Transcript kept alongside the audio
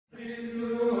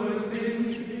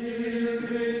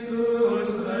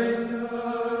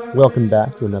Welcome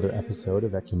back to another episode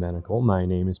of Ecumenical. My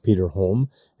name is Peter Holm,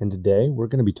 and today we're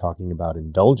going to be talking about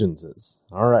indulgences.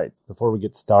 All right, before we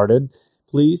get started,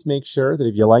 please make sure that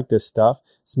if you like this stuff,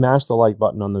 smash the like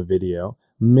button on the video.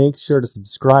 Make sure to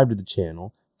subscribe to the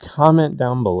channel. Comment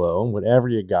down below whatever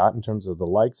you got in terms of the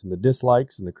likes and the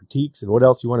dislikes and the critiques and what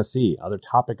else you want to see, other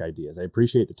topic ideas. I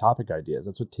appreciate the topic ideas.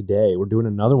 That's what today we're doing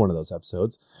another one of those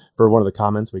episodes for one of the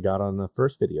comments we got on the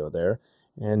first video there.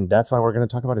 And that's why we're going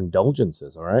to talk about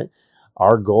indulgences, all right?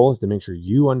 Our goal is to make sure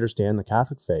you understand the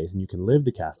Catholic faith and you can live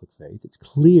the Catholic faith. It's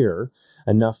clear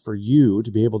enough for you to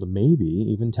be able to maybe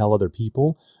even tell other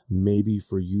people, maybe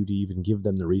for you to even give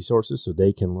them the resources so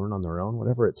they can learn on their own,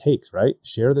 whatever it takes, right?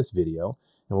 Share this video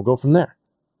and we'll go from there.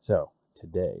 So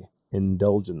today,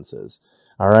 indulgences.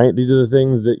 All right, these are the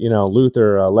things that,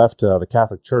 Luther left the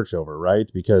Catholic Church over, right?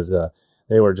 Because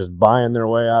they were just buying their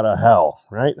way out of hell,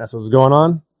 right? That's what's going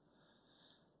on.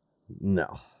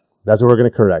 No, that's what we're going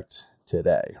to correct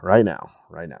today, right now,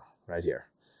 right here.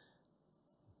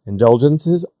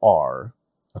 Indulgences are,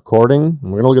 we're going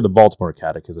to look at the Baltimore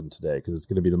Catechism today because it's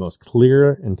going to be the most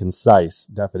clear and concise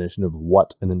definition of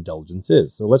what an indulgence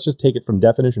is. So let's just take it from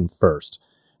definition first,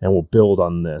 and we'll build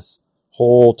on this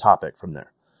whole topic from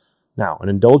there. Now, an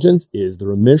indulgence is the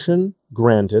remission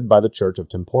granted by the Church of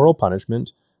temporal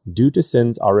punishment due to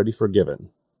sins already forgiven.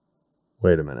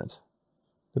 Wait a minute.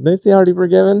 Did they say already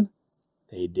forgiven?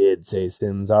 They did say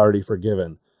sins already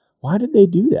forgiven. Why did they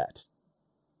do that?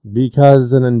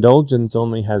 Because an indulgence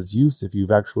only has use if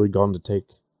you've actually gone to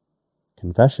take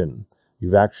confession.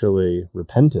 You've actually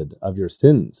repented of your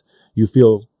sins. You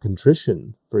feel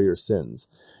contrition for your sins.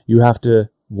 You have to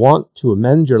want to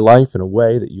amend your life in a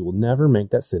way that you will never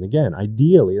make that sin again.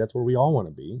 Ideally, that's where we all want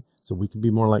to be, so we can be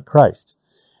more like Christ.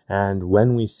 And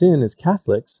when we sin as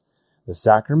Catholics, the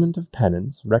sacrament of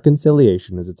penance,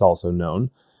 reconciliation as it's also known,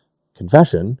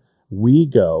 confession, we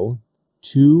go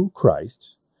to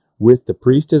Christ with the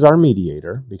priest as our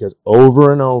mediator, because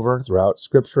over and over throughout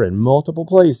Scripture in multiple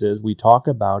places, we talk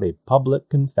about a public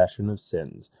confession of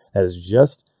sins. That is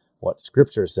just what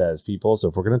Scripture says, people. So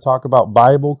if we're going to talk about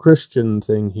Bible Christian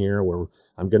thing here, where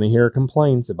I'm going to hear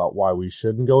complaints about why we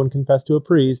shouldn't go and confess to a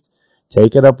priest,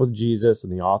 take it up with Jesus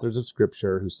and the authors of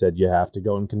Scripture who said you have to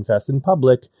go and confess in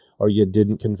public or you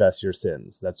didn't confess your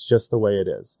sins. That's just the way it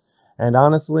is. And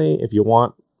honestly, if you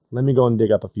want, let me go and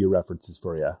dig up a few references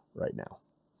for you right now.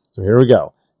 So here we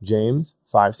go. James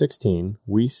 5:16,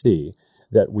 we see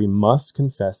that we must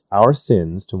confess our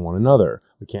sins to one another.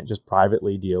 We can't just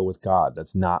privately deal with God.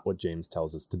 That's not what James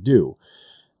tells us to do.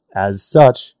 As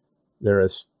such, there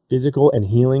is physical and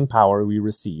healing power we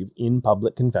receive in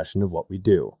public confession of what we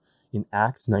do. In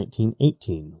Acts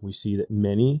 19:18, we see that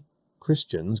many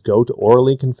Christians go to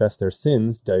orally confess their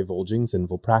sins, divulging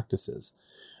sinful practices.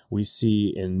 We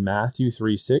see in Matthew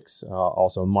 3:6,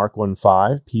 also Mark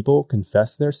 1:5, people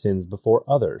confess their sins before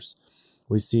others.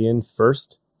 We see in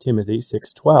 1 Timothy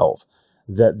 6:12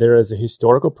 that there is a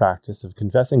historical practice of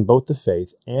confessing both the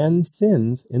faith and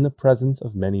sins in the presence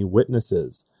of many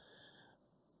witnesses.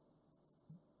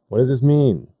 What does this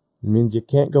mean? It means you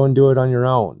can't go and do it on your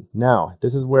own. Now,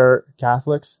 this is where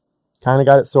Catholics kind of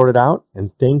got it sorted out,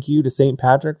 and thank you to St.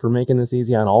 Patrick for making this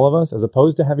easy on all of us, as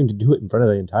opposed to having to do it in front of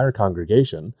the entire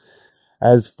congregation.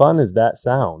 As fun as that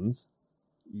sounds,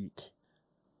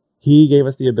 he gave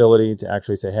us the ability to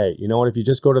actually say, hey, you know what, if you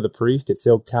just go to the priest, it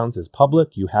still counts as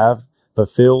public. You have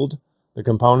fulfilled the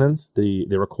components, the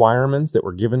requirements that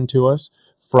were given to us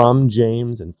from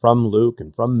James and from Luke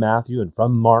and from Matthew and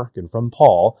from Mark and from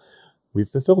Paul. We've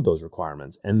fulfilled those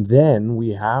requirements. And then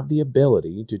we have the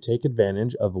ability to take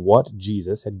advantage of what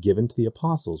Jesus had given to the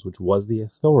apostles, which was the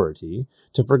authority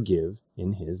to forgive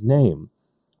in his name.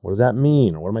 What does that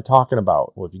mean? What am I talking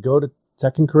about? Well, if you go to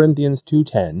 2 Corinthians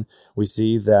 2:10, we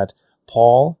see that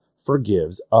Paul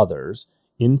forgives others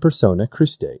in persona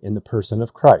Christi, in the person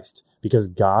of Christ, because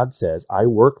God says, I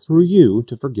work through you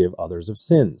to forgive others of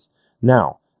sins.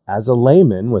 Now, as a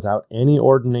layman without any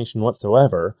ordination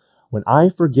whatsoever, when I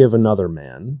forgive another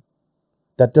man,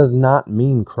 that does not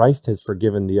mean Christ has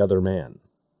forgiven the other man.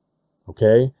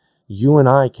 Okay? You and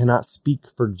I cannot speak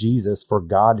for Jesus, for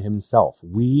God himself.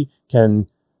 We can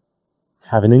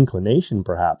have an inclination,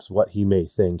 perhaps, what he may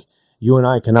think. You and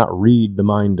I cannot read the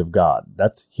mind of God.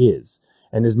 That's his.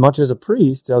 And as much as a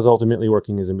priest is ultimately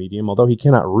working as a medium, although he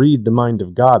cannot read the mind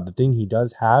of God, the thing he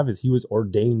does have is he was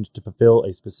ordained to fulfill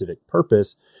a specific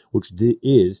purpose, which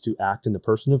is to act in the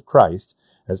person of Christ,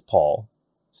 as Paul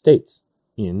states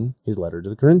in his letter to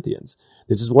the Corinthians.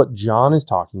 This is what John is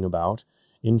talking about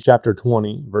in chapter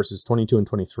 20, verses 22 and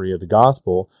 23 of the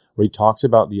Gospel, where he talks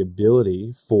about the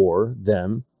ability for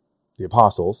them, the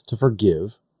apostles, to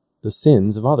forgive the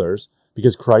sins of others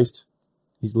because Christ,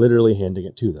 he's literally handing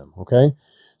it to them, okay?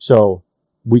 So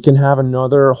we can have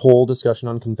another whole discussion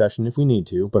on confession if we need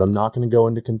to, but I'm not going to go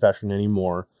into confession any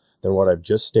more than what I've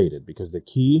just stated, because the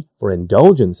key for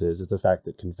indulgences is the fact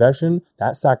that confession,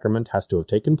 that sacrament, has to have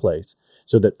taken place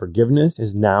so that forgiveness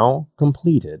is now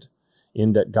completed,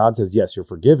 in that God says, yes, you're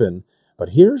forgiven. But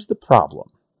here's the problem.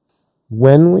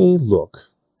 When we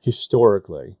look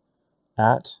historically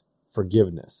at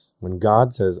forgiveness, when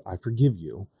God says, I forgive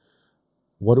you,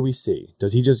 what do we see?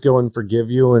 Does he just go and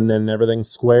forgive you and then everything's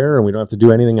square and we don't have to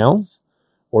do anything else?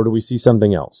 Or do we see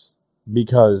something else?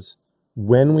 Because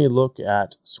when we look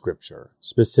at Scripture,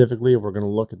 specifically if we're going to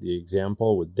look at the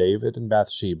example with David and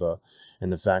Bathsheba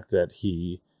and the fact that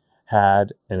he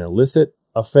had an illicit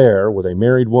affair with a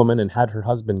married woman and had her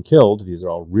husband killed, these are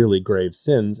all really grave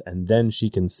sins, and then she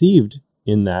conceived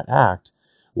in that act,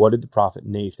 what did the prophet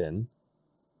Nathan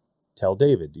tell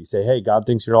David? Did he say, hey, God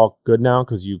thinks you're all good now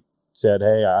because you said,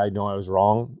 hey, I know I was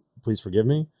wrong, please forgive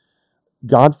me?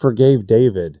 God forgave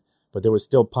David, but there was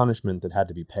still punishment that had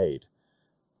to be paid.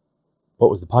 What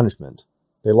was the punishment?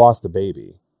 They lost the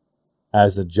baby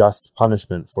as a just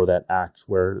punishment for that act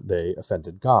where they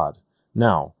offended God.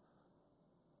 Now,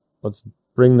 let's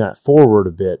bring that forward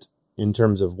a bit in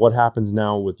terms of what happens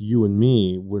now with you and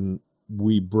me when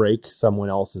we break someone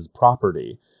else's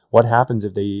property. What happens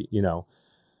if they,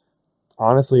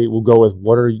 honestly, we'll go with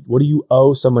what do you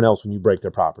owe someone else when you break their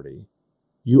property?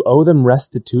 You owe them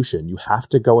restitution. You have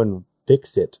to go and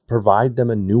fix it, provide them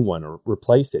a new one or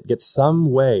replace it, get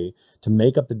some way to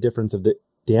make up the difference of the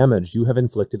damage you have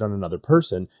inflicted on another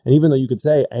person. And even though you could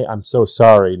say, hey, I'm so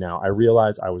sorry now, I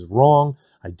realize I was wrong,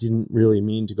 I didn't really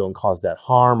mean to go and cause that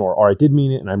harm, or I did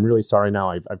mean it and I'm really sorry now,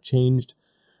 I've changed.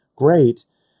 Great.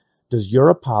 Does your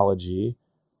apology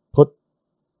put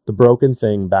the broken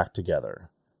thing back together?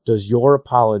 Does your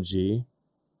apology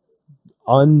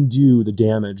undo the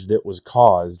damage that was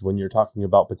caused when you're talking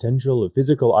about potential of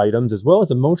physical items as well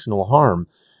as emotional harm?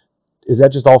 Is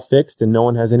that just all fixed and no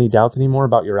one has any doubts anymore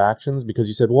about your actions because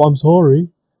you said, well, I'm sorry?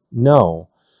 No.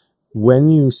 When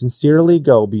you sincerely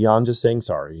go beyond just saying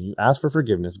sorry, you ask for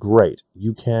forgiveness, great.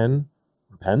 You can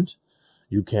repent,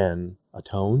 you can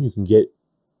atone, you can get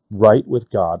right with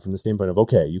God from the standpoint of,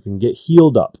 okay, you can get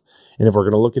healed up. And if we're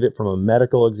going to look at it from a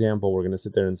medical example, we're going to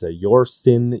sit there and say, your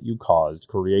sin that you caused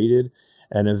created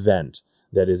an event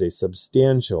that is a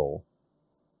substantial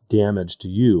damage to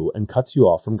you and cuts you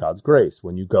off from God's grace.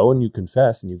 When you go and you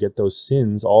confess and you get those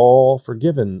sins all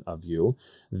forgiven of you,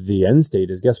 the end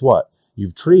state is, guess what?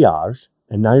 You've triaged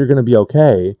and now you're going to be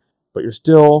okay, but you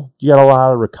got a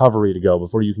lot of recovery to go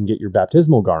before you can get your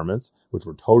baptismal garments, which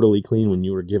were totally clean when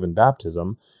you were given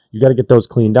baptism. You got to get those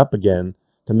cleaned up again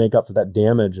to make up for that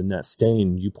damage and that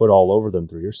stain you put all over them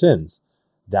through your sins.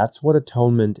 That's what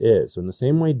atonement is. So in the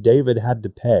same way David had to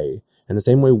pay, and the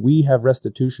same way we have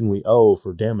restitution we owe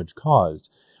for damage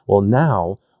caused, well,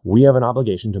 now we have an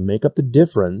obligation to make up the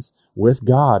difference with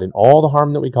God in all the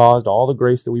harm that we caused, all the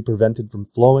grace that we prevented from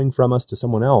flowing from us to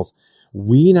someone else.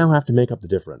 We now have to make up the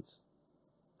difference.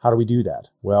 How do we do that?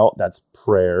 Well, that's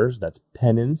prayers, that's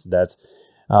penance, that's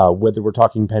whether we're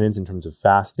talking penance in terms of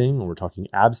fasting, or we're talking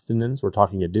abstinence, we're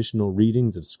talking additional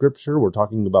readings of Scripture, we're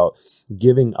talking about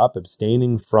giving up,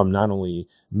 abstaining from not only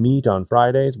meat on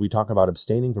Fridays, we talk about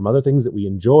abstaining from other things that we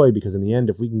enjoy, because in the end,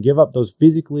 if we can give up those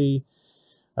physically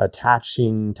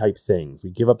attaching type things, we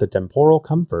give up the temporal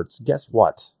comforts, guess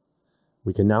what?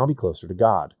 We can now be closer to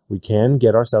God. We can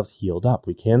get ourselves healed up.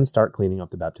 We can start cleaning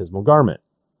up the baptismal garment.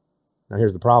 Now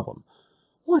here's the problem.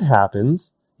 What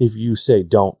happens if you say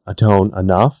don't atone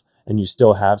enough and you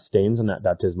still have stains on that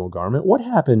baptismal garment? What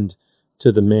happened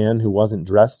to the man who wasn't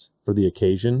dressed for the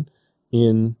occasion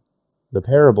in the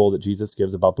parable that Jesus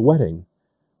gives about the wedding?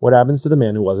 What happens to the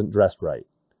man who wasn't dressed right?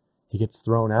 He gets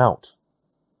thrown out.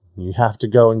 You have to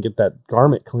go and get that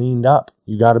garment cleaned up.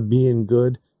 You got to be in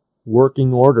good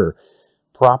working order,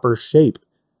 proper shape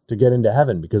to get into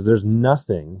heaven, because there's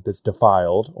nothing that's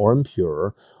defiled or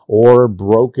impure or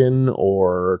broken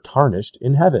or tarnished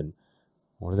in heaven.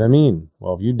 What does that mean?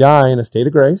 Well, if you die in a state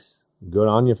of grace, good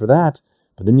on you for that.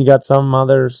 But then you got some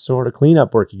other sort of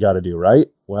cleanup work you got to do, right?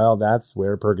 Well, that's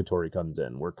where purgatory comes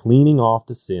in. We're cleaning off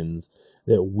the sins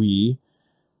that we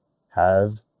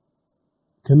have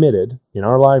committed in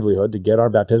our livelihood to get our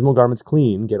baptismal garments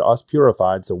clean, get us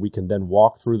purified, so we can then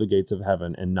walk through the gates of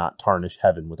heaven and not tarnish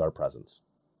heaven with our presence.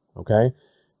 Okay?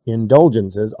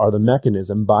 Indulgences are the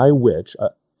mechanism by which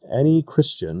any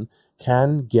Christian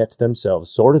can get themselves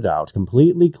sorted out,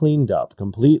 completely cleaned up,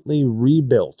 completely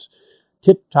rebuilt,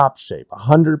 tip-top shape,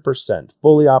 100%,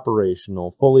 fully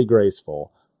operational, fully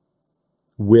graceful,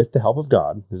 with the help of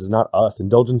God. This is not us.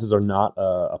 Indulgences are not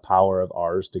a power of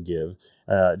ours to give,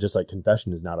 just like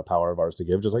confession is not a power of ours to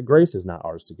give, just like grace is not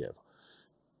ours to give.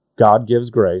 God gives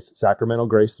grace, sacramental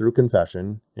grace through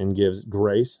confession, and gives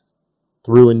grace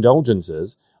through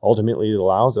indulgences. Ultimately, it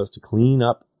allows us to clean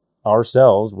up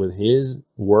ourselves with his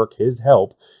work, his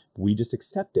help. We just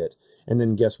accept it. And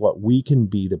then guess what? We can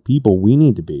be the people we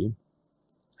need to be,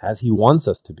 as he wants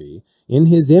us to be, in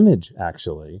his image,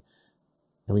 actually,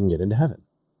 and we can get into heaven,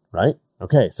 right?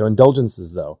 Okay, so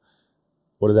indulgences, though.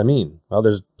 What does that mean? Well,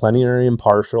 there's plenary and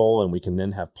partial, and we can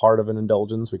then have part of an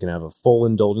indulgence. We can have a full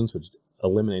indulgence, which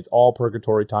eliminates all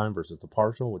purgatory time, versus the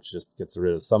partial, which just gets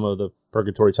rid of some of the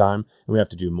purgatory time, and we have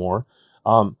to do more.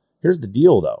 Here's the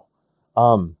deal, though.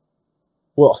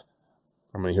 Well,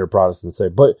 I'm going to hear Protestants say,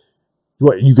 but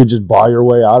what, you could just buy your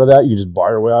way out of that? You could just buy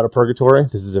your way out of purgatory?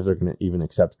 This is if they're going to even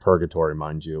accept purgatory,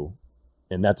 mind you.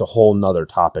 And that's a whole nother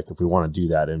topic if we want to do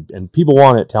that. And people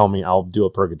want it, tell me, I'll do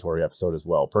a purgatory episode as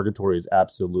well. Purgatory is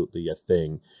absolutely a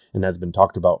thing and has been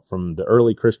talked about from the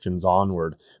early Christians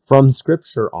onward, from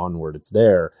Scripture onward. It's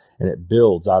there and it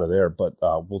builds out of there, but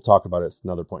we'll talk about it at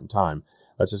another point in time.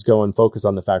 Let's just go and focus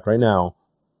on the fact right now.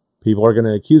 People are going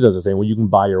to accuse us of saying, well, you can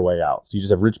buy your way out. So you just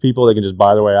have rich people, they can just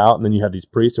buy their way out, and then you have these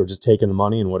priests who are just taking the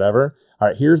money and whatever. All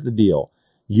right, here's the deal.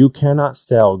 You cannot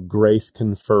sell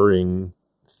grace-conferring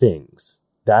things.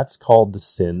 That's called the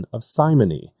sin of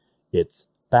simony. It's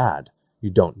bad.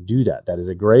 You don't do that. That is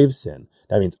a grave sin.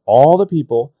 That means all the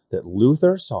people that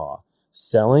Luther saw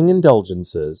selling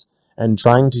indulgences and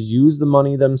trying to use the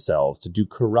money themselves to do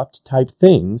corrupt type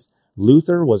things,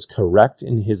 Luther was correct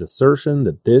in his assertion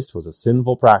that this was a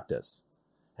sinful practice.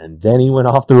 And then he went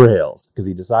off the rails because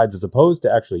he decides, as opposed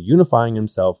to actually unifying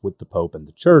himself with the Pope and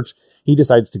the Church, he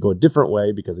decides to go a different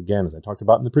way because, again, as I talked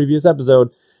about in the previous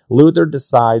episode, Luther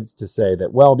decides to say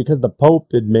that, well, because the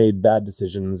Pope had made bad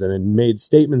decisions and had made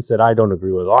statements that I don't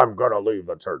agree with, I'm going to leave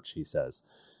the Church, he says.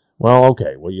 Well,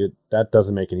 okay, that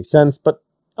doesn't make any sense, but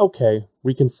okay,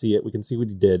 we can see it. We can see what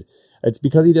he did. It's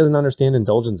because he doesn't understand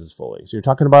indulgences fully. So you're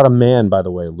talking about a man, by the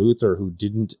way, Luther, who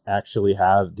didn't actually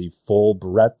have the full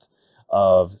breadth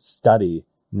of study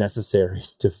necessary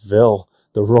to fill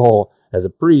the role as a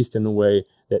priest in the way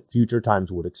that future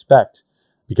times would expect,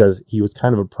 because he was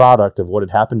kind of a product of what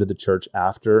had happened to the church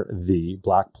after the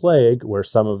Black Plague, where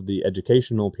some of the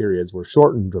educational periods were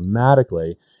shortened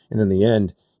dramatically, and in the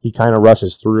end, he kind of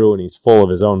rushes through and he's full of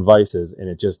his own vices, and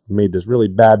it just made this really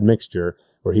bad mixture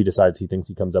where he decides he thinks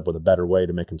he comes up with a better way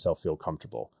to make himself feel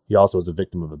comfortable. He also was a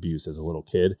victim of abuse as a little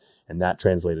kid, and that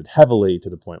translated heavily to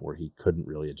the point where he couldn't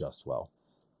really adjust well.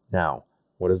 Now,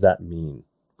 what does that mean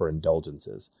for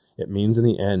indulgences? It means in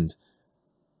the end,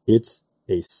 it's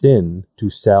a sin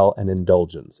to sell an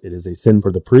indulgence. It is a sin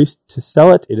for the priest to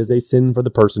sell it. It is a sin for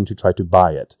the person to try to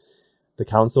buy it. The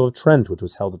Council of Trent, which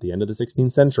was held at the end of the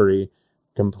 16th century,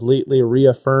 completely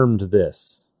reaffirmed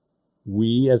this.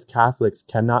 We as Catholics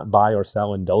cannot buy or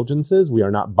sell indulgences. We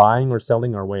are not buying or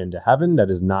selling our way into heaven. That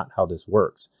is not how this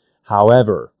works.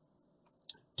 However,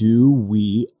 do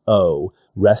we owe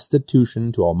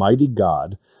restitution to Almighty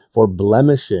God for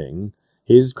blemishing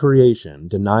his creation,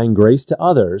 denying grace to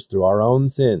others through our own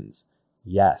sins?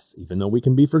 Yes, even though we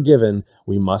can be forgiven,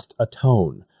 we must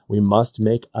atone. We must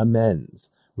make amends.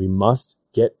 We must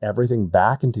get everything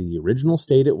back into the original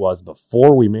state it was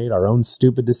before we made our own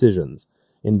stupid decisions.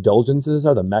 Indulgences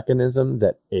are the mechanism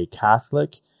that a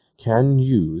Catholic can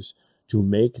use to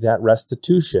make that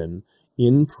restitution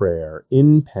in prayer,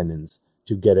 in penance,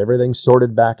 to get everything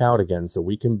sorted back out again so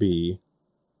we can be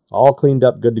all cleaned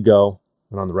up, good to go,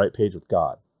 and on the right page with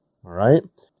God. All right?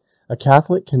 A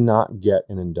Catholic cannot get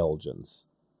an indulgence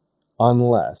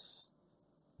unless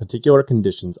particular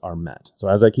conditions are met. So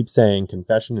as I keep saying,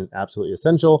 confession is absolutely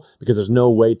essential because there's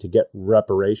no way to get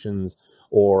reparations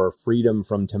or freedom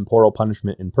from temporal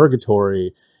punishment in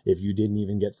purgatory if you didn't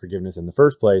even get forgiveness in the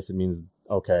first place. It means,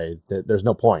 okay, there's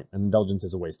no point. An indulgence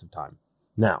is a waste of time.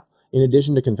 Now, in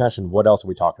addition to confession, what else are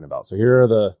we talking about? So here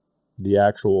are the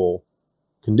actual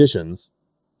conditions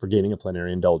for gaining a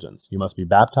plenary indulgence. You must be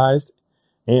baptized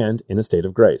and in a state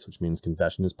of grace, which means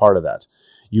confession is part of that.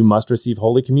 You must receive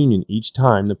Holy Communion each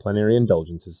time the plenary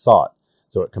indulgence is sought.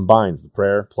 So it combines the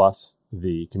prayer plus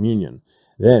the communion.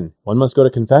 Then one must go to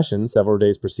confession several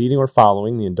days preceding or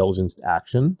following the indulgenced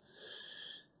action.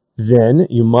 Then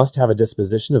you must have a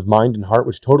disposition of mind and heart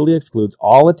which totally excludes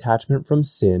all attachment from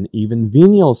sin, even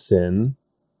venial sin.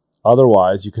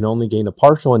 Otherwise, you can only gain a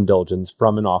partial indulgence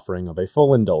from an offering of a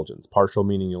full indulgence. Partial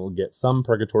meaning you'll get some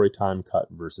purgatory time cut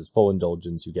versus full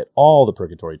indulgence. You get all the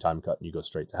purgatory time cut and you go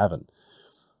straight to heaven.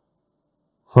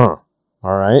 All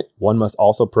right. One must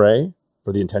also pray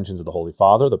for the intentions of the Holy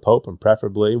Father, the Pope, and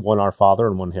preferably one Our Father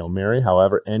and one Hail Mary.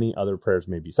 However, any other prayers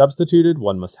may be substituted.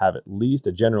 One must have at least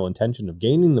a general intention of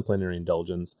gaining the plenary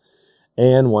indulgence,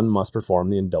 and one must perform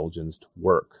the indulgenced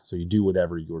work. So you do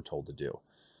whatever you're told to do.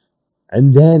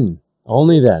 And then,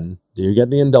 only then, do you get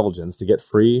the indulgence to get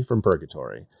free from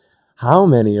purgatory. How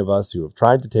many of us who have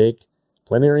tried to take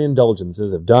plenary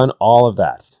indulgences have done all of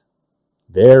that?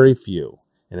 Very few.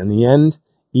 And in the end,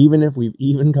 even if we've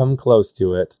even come close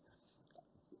to it,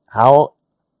 how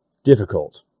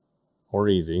difficult or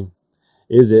easy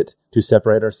is it to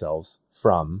separate ourselves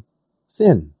from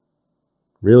sin?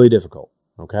 Really difficult,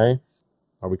 okay?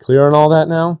 Are we clear on all that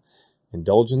now?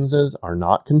 Indulgences are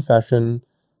not confession.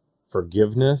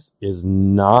 Forgiveness is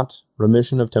not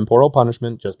remission of temporal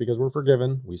punishment. Just because we're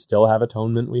forgiven, we still have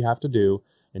atonement we have to do.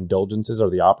 Indulgences are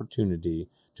the opportunity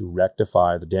to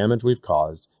rectify the damage we've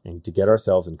caused and to get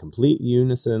ourselves in complete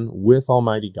unison with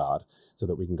Almighty God so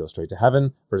that we can go straight to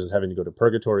heaven versus having to go to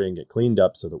purgatory and get cleaned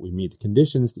up so that we meet the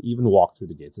conditions to even walk through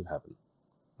the gates of heaven.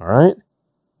 All right?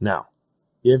 Now,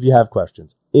 if you have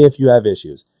questions, if you have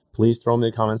issues, please throw them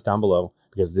in the comments down below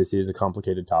because this is a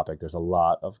complicated topic. There's a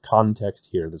lot of context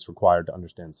here that's required to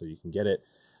understand so you can get it.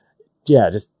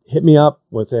 Yeah, just hit me up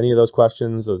with any of those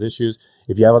questions, those issues.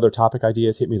 If you have other topic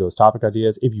ideas, hit me those topic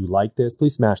ideas. If you like this,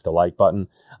 please smash the like button.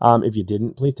 If you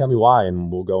didn't, please tell me why,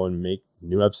 and we'll go and make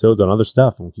new episodes on other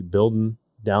stuff, and we'll keep building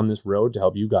down this road to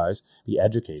help you guys be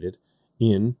educated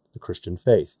in the Christian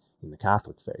faith, in the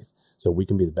Catholic faith, so we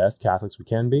can be the best Catholics we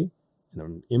can be in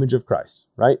an image of Christ,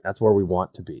 right? That's where we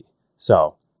want to be.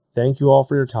 So thank you all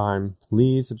for your time.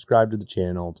 Please subscribe to the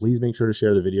channel. Please make sure to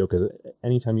share the video because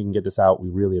anytime you can get this out, we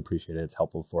really appreciate it. It's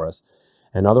helpful for us.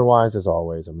 And otherwise, as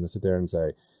always, I'm going to sit there and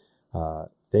say,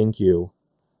 thank you.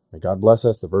 May God bless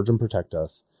us, the Virgin protect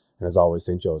us. And as always,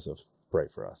 St. Joseph, pray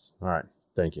for us. All right.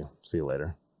 Thank you. See you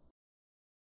later.